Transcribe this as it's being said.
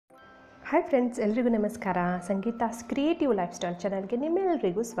Hi friends, ಎಲ್ರಿಗೂ ನಮಸ್ಕಾರ. ಸಂಗೀತಾಸ್ creative life style ಚಾನಲ್ಗೆ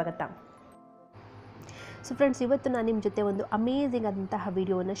ನಿಮ್ಮೆಲ್ಲರಿಗೂ ಸ್ವಾಗತ. ಸೊ ಫ್ರೆಂಡ್ಸ್, ಇವತ್ತು ನಾನು ನಿಮ್ಮ ಜೊತೆ ಒಂದು ಅಮೇಝಿಂಗ್ ಆದಂತಹ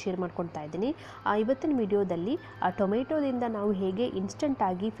ವಿಡಿಯೋವನ್ನು ಶೇರ್ ಮಾಡ್ಕೊಳ್ತಾ ಇದ್ದೀನಿ. ಇವತ್ತಿನ ವಿಡಿಯೋದಲ್ಲಿ ಟೊಮೆಟೊದಿಂದ ನಾವು ಹೇಗೆ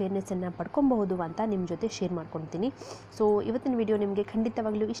ಇನ್ಸ್ಟೆಂಟಾಗಿ ಫೇರ್ನೆಸ್ಸನ್ನು ಪಡ್ಕೊಬಹುದು ಅಂತ ನಿಮ್ಮ ಜೊತೆ ಶೇರ್ ಮಾಡ್ಕೊಳ್ತೀನಿ. ಸೊ ಇವತ್ತಿನ ವಿಡಿಯೋ ನಿಮಗೆ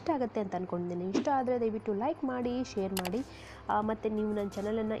ಖಂಡಿತವಾಗ್ಲೂ ಇಷ್ಟ ಆಗುತ್ತೆ ಅಂತ ಅಂದ್ಕೊಂಡಿದ್ದೀನಿ. ಇಷ್ಟ ಆದರೆ ದಯವಿಟ್ಟು ಲೈಕ್ ಮಾಡಿ, ಶೇರ್ ಮಾಡಿ, ಮತ್ತು ನೀವು ನನ್ನ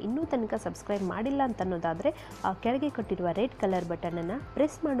ಚಾನಲನ್ನು ಇನ್ನೂ ತನಕ ಸಬ್ಸ್ಕ್ರೈಬ್ ಮಾಡಿಲ್ಲ ಅಂತ ಅನ್ನೋದಾದರೆ ಕೆಳಗೆ ಕೊಟ್ಟಿರುವ ರೆಡ್ ಕಲರ್ ಬಟನನ್ನು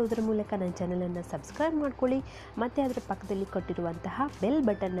ಪ್ರೆಸ್ ಮಾಡೋದ್ರ ಮೂಲಕ ನನ್ನ ಚಾನಲನ್ನು ಸಬ್ಸ್ಕ್ರೈಬ್ ಮಾಡ್ಕೊಳ್ಳಿ. ಮತ್ತು ಅದರ ಪಕ್ಕದಲ್ಲಿ ಕೊಟ್ಟಿರುವಂತಹ ಬೆಲ್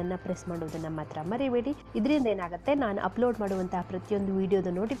ಬಟನನ್ನು ಪ್ರೆಸ್ ಮಾಡೋದನ್ನು ಮಾತ್ರ ಮರಿಬೇಡಿ. ಇದರಿಂದ ಏನಾಗುತ್ತೆ, ನಾನು ಅಪ್ಲೋಡ್ ಮಾಡುವಂತಹ ಪ್ರತಿಯೊಂದು ವಿಡಿಯೋದ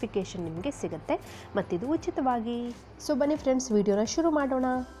ನೋಟಿಫಿಕೇಷನ್ ನಿಮಗೆ ಸಿಗುತ್ತೆ, ಮತ್ತಿದು ಉಚಿತವಾಗಿ. ಸೊ ಬನ್ನಿ ಫ್ರೆಂಡ್ಸ್, ವಿಡಿಯೋನ ಶುರು ಮಾಡೋಣ.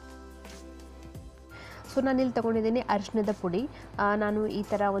 ಸೊ ನಾನಿಲ್ಲಿ ತೊಗೊಂಡಿದ್ದೀನಿ ಅರಿಶಿಣದ ಪುಡಿ. ನಾನು ಈ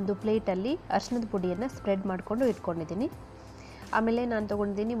ಥರ ಒಂದು ಪ್ಲೇಟಲ್ಲಿ ಅರಿಶಿಣದ ಪುಡಿಯನ್ನು ಸ್ಪ್ರೆಡ್ ಮಾಡಿಕೊಂಡು ಇಟ್ಕೊಂಡಿದ್ದೀನಿ. ಆಮೇಲೆ ನಾನು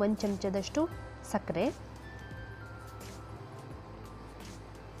ತೊಗೊಂಡಿದ್ದೀನಿ 1 ಚಮಚದಷ್ಟು ಸಕ್ಕರೆ,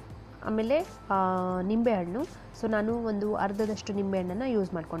 ಆಮೇಲೆ ನಿಂಬೆಹಣ್ಣು. ಸೊ ನಾನು ಒಂದು ಅರ್ಧದಷ್ಟು ನಿಂಬೆಹಣ್ಣನ್ನು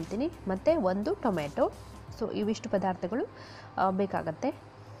ಯೂಸ್ ಮಾಡ್ಕೊಳ್ತೀನಿ, ಮತ್ತು 1 ಟೊಮೆಟೊ. ಸೊ ಇವಿಷ್ಟು ಪದಾರ್ಥಗಳು ಬೇಕಾಗತ್ತೆ.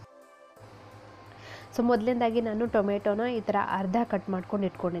 ಸೊ ಮೊದಲನೇದಾಗಿ ನಾನು ಟೊಮೆಟೊನ ಈ ಥರ ಅರ್ಧ ಕಟ್ ಮಾಡ್ಕೊಂಡು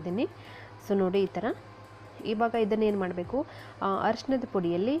ಇಟ್ಕೊಂಡಿದ್ದೀನಿ. ಸೊ ನೋಡಿ ಈ ಥರ. ಇವಾಗ ಇದನ್ನು ಏನು ಮಾಡಬೇಕು, ಅರಿಶಿಣದ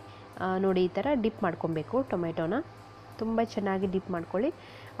ಪುಡಿಯಲ್ಲಿ ನೋಡಿ ಈ ಥರ ಡಿಪ್ ಮಾಡ್ಕೊಬೇಕು. ಟೊಮೆಟೊನ ತುಂಬ ಚೆನ್ನಾಗಿ ಡಿಪ್ ಮಾಡ್ಕೊಳ್ಳಿ.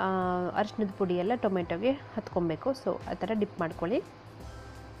 ಅರಿಶಿಣದ ಪುಡಿ ಎಲ್ಲ ಟೊಮೆಟೊಗೆ ಹತ್ಕೊಬೇಕು. ಸೊ ಆ ಥರ ಡಿಪ್ ಮಾಡ್ಕೊಳ್ಳಿ.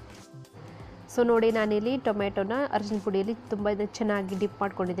 ಸೊ ನೋಡಿ, ನಾನಿಲ್ಲಿ ಟೊಮೆಟೊನ ಅರಿಶಿನ ಪುಡಿಯಲ್ಲಿ ತುಂಬ ಚೆನ್ನಾಗಿ ಡಿಪ್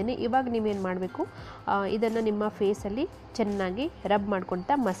ಮಾಡ್ಕೊಂಡಿದ್ದೀನಿ. ಇವಾಗ ನೀವೇನು ಮಾಡಬೇಕು, ಇದನ್ನು ನಿಮ್ಮ ಫೇಸಲ್ಲಿ ಚೆನ್ನಾಗಿ ರಬ್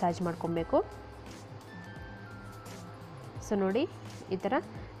ಮಾಡ್ಕೊಳ್ತಾ ಮಸಾಜ್ ಮಾಡ್ಕೊಬೇಕು. ಸೊ ನೋಡಿ ಈ ಥರ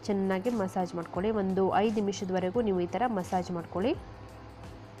ಚೆನ್ನಾಗಿ ಮಸಾಜ್ ಮಾಡ್ಕೊಳ್ಳಿ. ಒಂದು 5 ನಿಮಿಷದವರೆಗೂ ನೀವು ಈ ಥರ ಮಸಾಜ್ ಮಾಡ್ಕೊಳ್ಳಿ.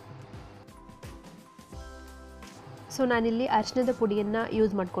 ಸೊ ನಾನಿಲ್ಲಿ ಅರಿಶಿಣದ ಪುಡಿಯನ್ನು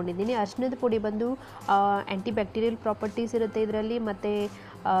ಯೂಸ್ ಮಾಡ್ಕೊಂಡಿದ್ದೀನಿ. ಅರಿಶಿಣದ ಪುಡಿ ಬಂದು ಆ್ಯಂಟಿ ಬ್ಯಾಕ್ಟೀರಿಯಲ್ ಪ್ರಾಪರ್ಟೀಸ್ ಇರುತ್ತೆ ಇದರಲ್ಲಿ, ಮತ್ತು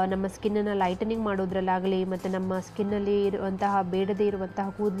ನಮ್ಮ ಸ್ಕಿನ್ನನ್ನು ಲೈಟನಿಂಗ್ ಮಾಡೋದ್ರಲ್ಲಾಗಲಿ, ಮತ್ತು ನಮ್ಮ ಸ್ಕಿನ್ನಲ್ಲಿ ಇರುವಂತಹ ಬೇಡದೇ ಇರುವಂತಹ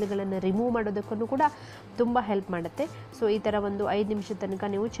ಕೂದಲುಗಳನ್ನು ರಿಮೂವ್ ಮಾಡೋದಕ್ಕೂ ಕೂಡ ತುಂಬ ಹೆಲ್ಪ್ ಮಾಡುತ್ತೆ. ಸೊ ಈ ಥರ ಒಂದು 5 ನಿಮಿಷದ ತನಕ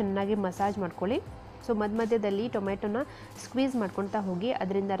ನೀವು ಚೆನ್ನಾಗಿ ಮಸಾಜ್ ಮಾಡ್ಕೊಳ್ಳಿ. ಸೊ ಮಧ್ಯದಲ್ಲಿ ಟೊಮೆಟೊನ ಸ್ಕ್ವೀಸ್ ಮಾಡ್ಕೊಳ್ತಾ ಹೋಗಿ,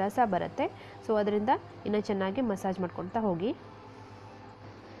 ಅದರಿಂದ ರಸ ಬರುತ್ತೆ. ಸೊ ಅದರಿಂದ ಇನ್ನೂ ಚೆನ್ನಾಗಿ ಮಸಾಜ್ ಮಾಡ್ಕೊಳ್ತಾ ಹೋಗಿ.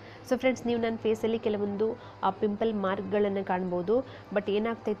 ಸೊ ಫ್ರೆಂಡ್ಸ್, ನೀವು ನನ್ನ ಫೇಸಲ್ಲಿ ಕೆಲವೊಂದು ಪಿಂಪಲ್ ಮಾರ್ಕ್ಗಳನ್ನು ಕಾಣ್ಬೋದು. ಬಟ್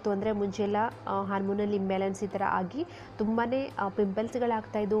ಏನಾಗ್ತಾಯಿತ್ತು ಅಂದರೆ, ಮುಂಚೆಲ್ಲ ಹಾರ್ಮೋನಲ್ ಇಂಬ್ಯಾಲೆನ್ಸ್ ಈ ಥರ ಆಗಿ ತುಂಬಾ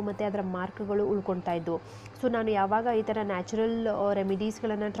ಪಿಂಪಲ್ಸ್ಗಳಾಗ್ತಾಯಿದ್ವು, ಮತ್ತು ಅದರ ಮಾರ್ಕ್ಗಳು ಉಳ್ಕೊಳ್ತಾ ಇದ್ವು. ಸೊ ನಾನು ಯಾವಾಗ ಈ ಥರ ನ್ಯಾಚುರಲ್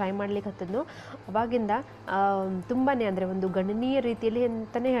ರೆಮಿಡೀಸ್ಗಳನ್ನು ಟ್ರೈ ಮಾಡ್ಲಿಕ್ಕೆ ಹತ್ತಿದ್ನೋ, ಅವಾಗಿಂದ ತುಂಬಾ ಅಂದರೆ ಒಂದು ಗಣನೀಯ ರೀತಿಯಲ್ಲಿ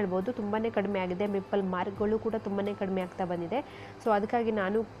ಅಂತಲೇ ಹೇಳ್ಬೋದು, ತುಂಬಾ ಕಡಿಮೆ ಆಗಿದೆ. ಪಿಂಪಲ್ ಮಾರ್ಕ್ಗಳು ಕೂಡ ತುಂಬಾ ಕಡಿಮೆ ಆಗ್ತಾ ಬಂದಿದೆ. ಸೊ ಅದಕ್ಕಾಗಿ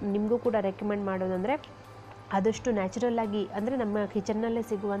ನಾನು ನಿಮಗೂ ಕೂಡ ರೆಕಮೆಂಡ್ ಮಾಡೋದಂದರೆ, ಆದಷ್ಟು ನ್ಯಾಚುರಲ್ಲಾಗಿ, ಅಂದರೆ ನಮ್ಮ ಕಿಚನ್ನಲ್ಲೇ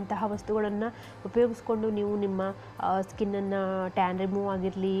ಸಿಗುವಂತಹ ವಸ್ತುಗಳನ್ನು ಉಪಯೋಗಿಸ್ಕೊಂಡು ನೀವು ನಿಮ್ಮ ಸ್ಕಿನ್ನನ್ನು ಟ್ಯಾನ್ ರಿಮೂವ್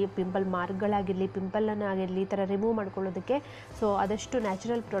ಆಗಿರಲಿ, ಪಿಂಪಲ್ ಮಾರ್ಕ್ಗಳಾಗಿರಲಿ, ಪಿಂಪಲನ್ನು ಆಗಿರಲಿ, ಈ ಥರ ರಿಮೂವ್ ಮಾಡ್ಕೊಳ್ಳೋದಕ್ಕೆ ಸೊ ಆದಷ್ಟು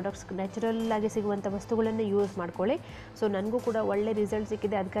ನ್ಯಾಚುರಲ್ ಪ್ರಾಡಕ್ಟ್ಸ್, ನ್ಯಾಚುರಲ್ಲಾಗಿ ಸಿಗುವಂಥ ವಸ್ತುಗಳನ್ನು ಯೂಸ್ ಮಾಡ್ಕೊಳ್ಳಿ. ಸೊ ನನಗೂ ಕೂಡ ಒಳ್ಳೆ ರಿಸಲ್ಟ್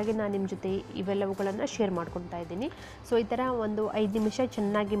ಸಿಕ್ಕಿದೆ. ಅದಕ್ಕಾಗಿ ನಾನು ನಿಮ್ಮ ಜೊತೆ ಇವೆಲ್ಲವುಗಳನ್ನು ಶೇರ್ ಮಾಡ್ಕೊಳ್ತಾ ಇದ್ದೀನಿ. ಸೊ ಈ ಥರ ಒಂದು 5 ನಿಮಿಷ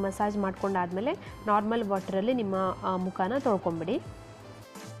ಚೆನ್ನಾಗಿ ಮಸಾಜ್ ಮಾಡ್ಕೊಂಡಾದಮೇಲೆ ನಾರ್ಮಲ್ ವಾಟರಲ್ಲಿ ನಿಮ್ಮ ಮುಖನ ತೊಳ್ಕೊಂಬಿಡಿ.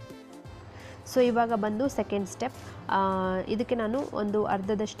 ಸೊ ಇವಾಗ ಬಂದು ಸೆಕೆಂಡ್ ಸ್ಟೆಪ್. ಇದಕ್ಕೆ ನಾನು ಒಂದು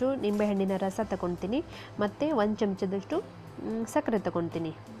ಅರ್ಧದಷ್ಟು ನಿಂಬೆಹಣ್ಣಿನ ರಸ ತಗೊಳ್ತೀನಿ, ಮತ್ತು 1 ಚಮಚದಷ್ಟು ಸಕ್ಕರೆ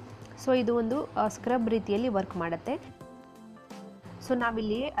ತಗೊಳ್ತೀನಿ. ಸೊ ಇದು ಒಂದು ಸ್ಕ್ರಬ್ ರೀತಿಯಲ್ಲಿ ವರ್ಕ್ ಮಾಡುತ್ತೆ. ಸೊ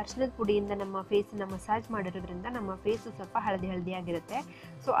ನಾವಿಲ್ಲಿ ಅರಿಶಿಣದ ಪುಡಿಯಿಂದ ನಮ್ಮ ಫೇಸನ್ನು ಮಸಾಜ್ ಮಾಡಿರೋದ್ರಿಂದ ನಮ್ಮ ಫೇಸು ಸ್ವಲ್ಪ ಹಳದಿಯಾಗಿರುತ್ತೆ.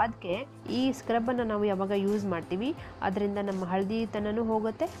 ಸೊ ಅದಕ್ಕೆ ಈ ಸ್ಕ್ರಬ್ಬನ್ನು ನಾವು ಯಾವಾಗ ಯೂಸ್ ಮಾಡ್ತೀವಿ, ಅದರಿಂದ ನಮ್ಮ ಹಳದಿತನೂ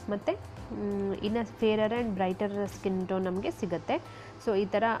ಹೋಗುತ್ತೆ, ಮತ್ತು ಇನ್ನು ಫೇರರ್ ಆ್ಯಂಡ್ ಬ್ರೈಟರ್ ಸ್ಕಿನ್ ಟೋನ್ ನಮಗೆ ಸಿಗುತ್ತೆ. ಸೊ ಈ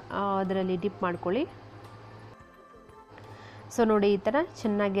ಥರ ಅದರಲ್ಲಿ ಡಿಪ್ ಮಾಡ್ಕೊಳ್ಳಿ. ಸೊ ನೋಡಿ ಈ ಥರ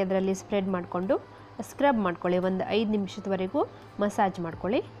ಚೆನ್ನಾಗಿ ಅದರಲ್ಲಿ ಸ್ಪ್ರೆಡ್ ಮಾಡಿಕೊಂಡು ಸ್ಕ್ರಬ್ ಮಾಡ್ಕೊಳ್ಳಿ. ಒಂದು 5 ನಿಮಿಷದವರೆಗೂ ಮಸಾಜ್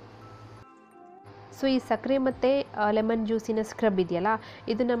ಮಾಡ್ಕೊಳ್ಳಿ. ಸೊ ಈ ಸಕ್ಕರೆ ಮತ್ತು ಲೆಮನ್ ಜ್ಯೂಸಿನ ಸ್ಕ್ರಬ್ ಇದೆಯಲ್ಲ,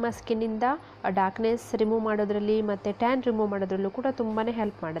 ಇದು ನಮ್ಮ ಸ್ಕಿನ್ನಿಂದ ಡಾರ್ಕ್ನೆಸ್ ರಿಮೂವ್ ಮಾಡೋದ್ರಲ್ಲಿ ಮತ್ತು ಟ್ಯಾನ್ ರಿಮೂವ್ ಮಾಡೋದ್ರಲ್ಲೂ ಕೂಡ ತುಂಬಾ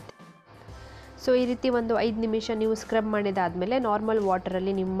ಹೆಲ್ಪ್ ಮಾಡುತ್ತೆ. ಸೊ ಈ ರೀತಿ ಒಂದು 5 ನಿಮಿಷ ನೀವು ಸ್ಕ್ರಬ್ ಮಾಡಿದಾದಮೇಲೆ ನಾರ್ಮಲ್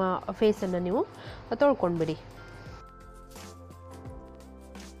ವಾಟರಲ್ಲಿ ನಿಮ್ಮ ಫೇಸನ್ನು ನೀವು ತೊಳ್ಕೊಂಡ್ಬಿಡಿ.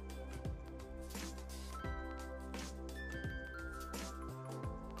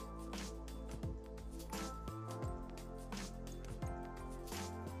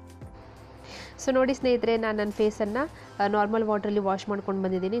 ಸೊ ನೋಡಿ ಸ್ನೇಹಿತರೆ, ನಾನು ನನ್ನ ಫೇಸನ್ನು ನಾರ್ಮಲ್ ವಾಟ್ರಲ್ಲಿ ವಾಶ್ ಮಾಡ್ಕೊಂಡು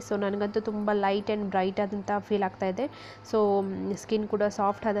ಬಂದಿದ್ದೀನಿ. ಸೊ ನನಗಂತೂ ತುಂಬ ಲೈಟ್ ಆ್ಯಂಡ್ ಬ್ರೈಟ್ ಆದಂಥ ಫೀಲ್ ಆಗ್ತಾಯಿದೆ. ಸೊ ಸ್ಕಿನ್ ಕೂಡ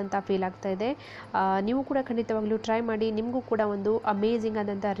ಸಾಫ್ಟ್ ಆದಂಥ ಫೀಲ್ ಆಗ್ತಾಯಿದೆ. ನೀವು ಕೂಡ ಖಂಡಿತವಾಗ್ಲೂ ಟ್ರೈ ಮಾಡಿ, ನಿಮಗೂ ಕೂಡ ಒಂದು ಅಮೇಝಿಂಗ್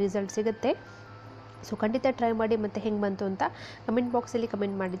ಆದಂಥ ರಿಸಲ್ಟ್ ಸಿಗುತ್ತೆ. ಸೊ ಖಂಡಿತ ಟ್ರೈ ಮಾಡಿ, ಮತ್ತು ಹೆಂಗೆ ಬಂತು ಅಂತ ಕಮೆಂಟ್ ಬಾಕ್ಸಲ್ಲಿ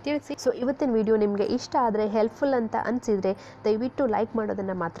ಕಮೆಂಟ್ ಮಾಡಿ ತಿಳಿಸಿ. ಸೊ ಇವತ್ತಿನ ವಿಡಿಯೋ ನಿಮಗೆ ಇಷ್ಟ ಆದರೆ, ಹೆಲ್ಪ್ಫುಲ್ ಅಂತ ಅನಿಸಿದರೆ ದಯವಿಟ್ಟು ಲೈಕ್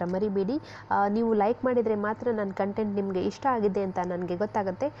ಮಾಡೋದನ್ನು ಮಾತ್ರ ಮರಿಬೇಡಿ. ನೀವು ಲೈಕ್ ಮಾಡಿದರೆ ಮಾತ್ರ ನನ್ನ ಕಂಟೆಂಟ್ ನಿಮಗೆ ಇಷ್ಟ ಆಗಿದೆ ಅಂತ ನನಗೆ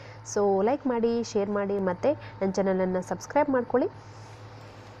ಗೊತ್ತಾಗುತ್ತೆ. ಸೊ ಲೈಕ್ ಮಾಡಿ, ಶೇರ್ ಮಾಡಿ, ಮತ್ತು ನನ್ನ ಚಾನಲನ್ನು ಸಬ್ಸ್ಕ್ರೈಬ್ ಮಾಡ್ಕೊಳ್ಳಿ.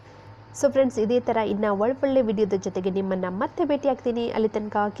 ಸೊ ಫ್ರೆಂಡ್ಸ್, ಇದೇ ಥರ ಇನ್ನು ಒಳ್ಳೊಳ್ಳೆ ವಿಡಿಯೋದ ಜೊತೆಗೆ ನಿಮ್ಮನ್ನು ಮತ್ತೆ ಭೇಟಿ ಆಗ್ತೀನಿ. ಅಲ್ಲಿ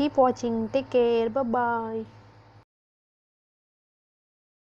ತನಕ ಕೀಪ್ ವಾಚಿಂಗ್, ಟೇಕ್ ಕೇರ್, ಬಾಯ್.